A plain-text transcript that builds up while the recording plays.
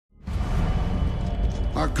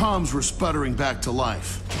Our comms were sputtering back to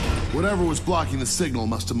life. Whatever was blocking the signal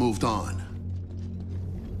must have moved on.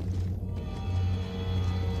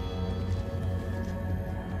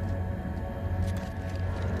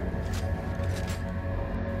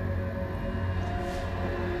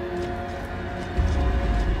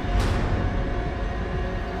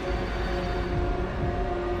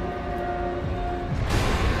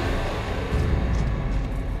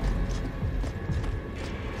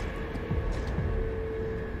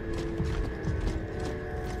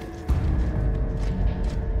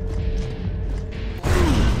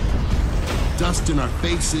 Dust in our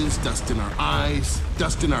faces, dust in our eyes,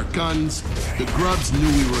 dust in our guns. The grubs knew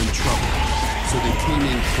we were in trouble, so they came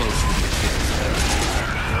in close to the kill.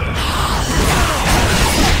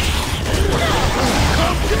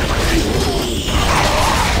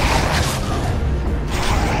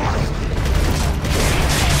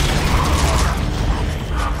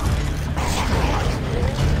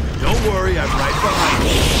 Don't worry, I'm right behind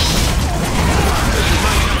you.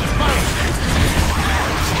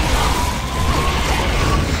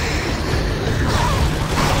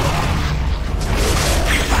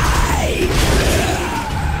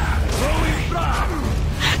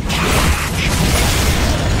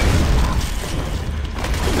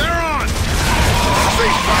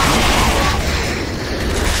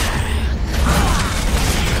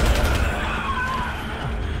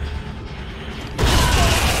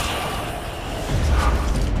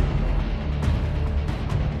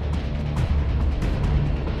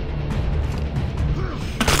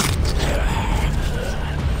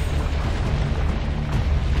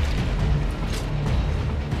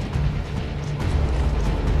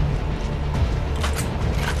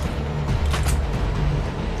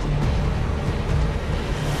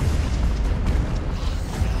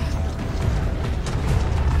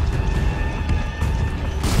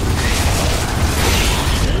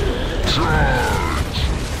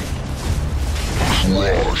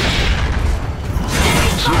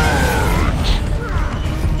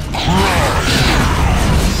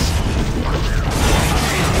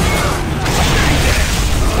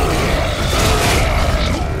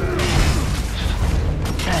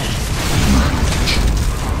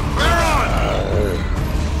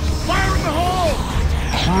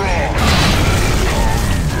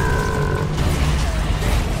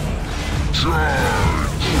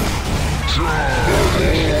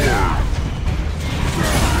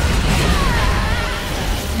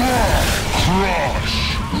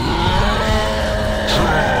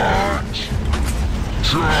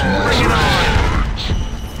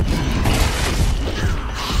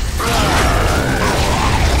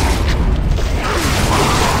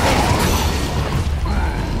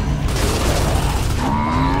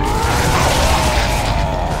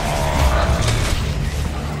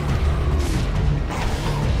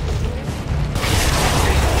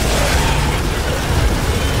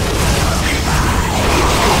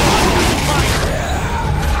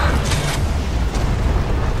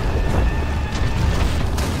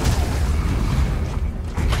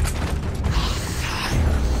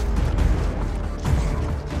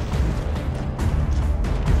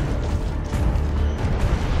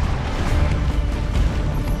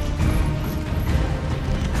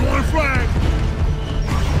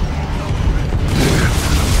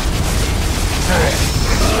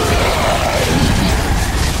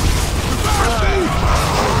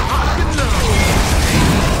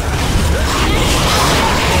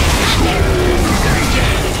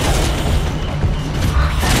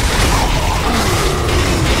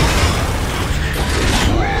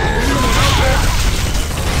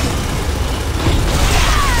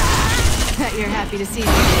 You're happy to see me,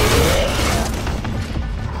 baby.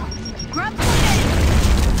 Grab the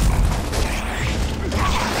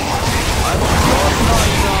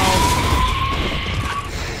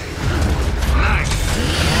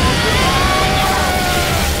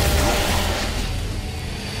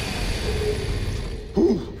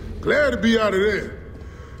Whew, glad to be out of there.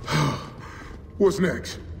 What's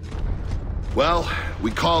next? Well,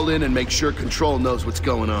 we call in and make sure Control knows what's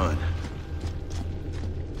going on.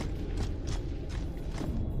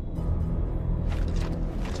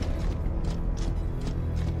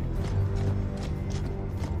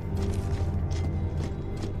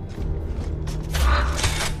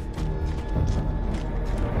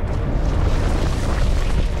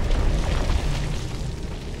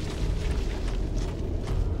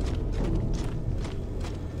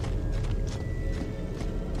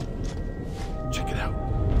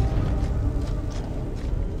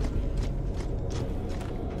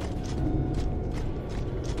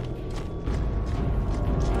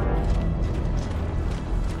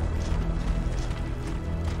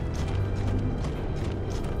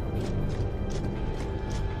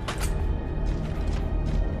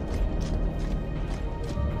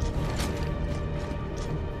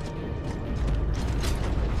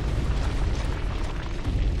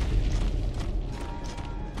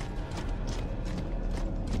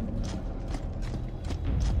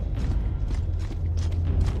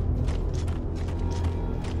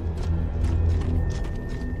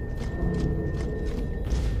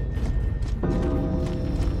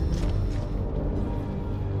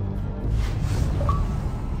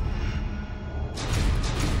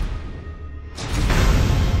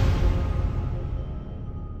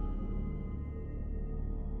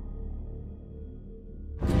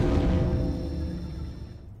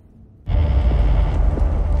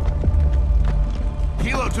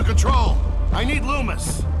 Patrol, I need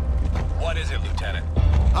Loomis. What is it, Lieutenant?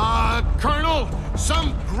 Colonel,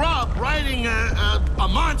 some grub riding a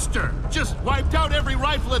monster just wiped out every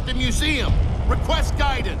rifle at the museum. Request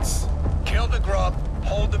guidance. Kill the grub,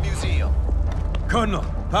 hold the museum. Colonel,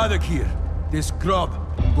 Paddock here. This grub,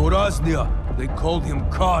 Goraznia, they called him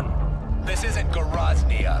Khan. This isn't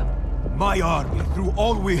Goraznia. My army threw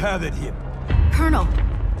all we have at him. Colonel,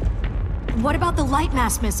 what about the light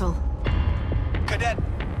mass missile? Cadet,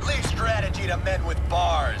 leave strategy to men with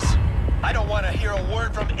bars. I don't want to hear a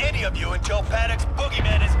word from any of you until Paddock's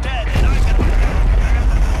boogeyman is dead and I can...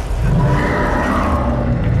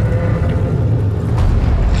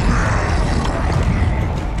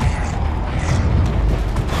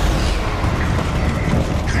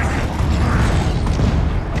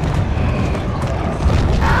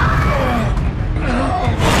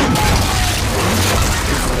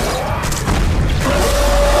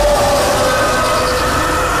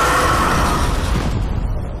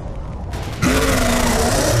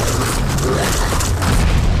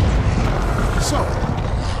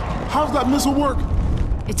 How's that missile work?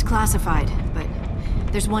 It's classified, but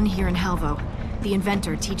there's one here in Halvo. The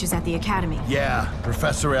inventor teaches at the academy. Yeah,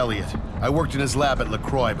 Professor Elliot. I worked in his lab at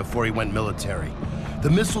LaCroix before he went military. The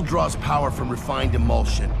missile draws power from refined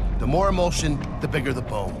emulsion. The more emulsion, the bigger the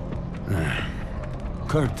boom.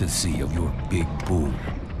 Courtesy of your big boom.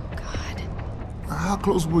 God. How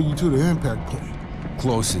close were you to the impact point?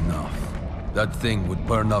 Close enough. That thing would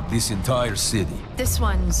burn up this entire city. This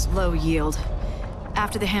one's low yield.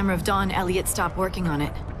 After the Hammer of Dawn, Elliot stopped working on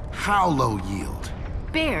it. How low yield?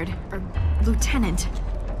 Baird, or Lieutenant,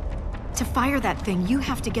 to fire that thing, you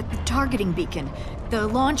have to get the targeting beacon, the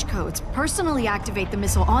launch codes, personally activate the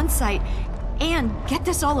missile on site, and get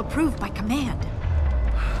this all approved by command.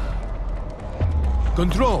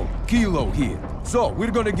 Control, Kilo here. So,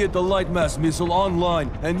 we're gonna get the light mass missile online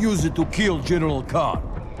and use it to kill General Khan.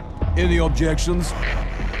 Any objections?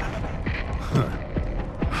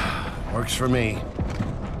 Works for me.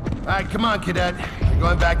 All right, come on, Cadet. We're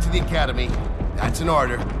going back to the academy. That's an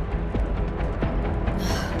order.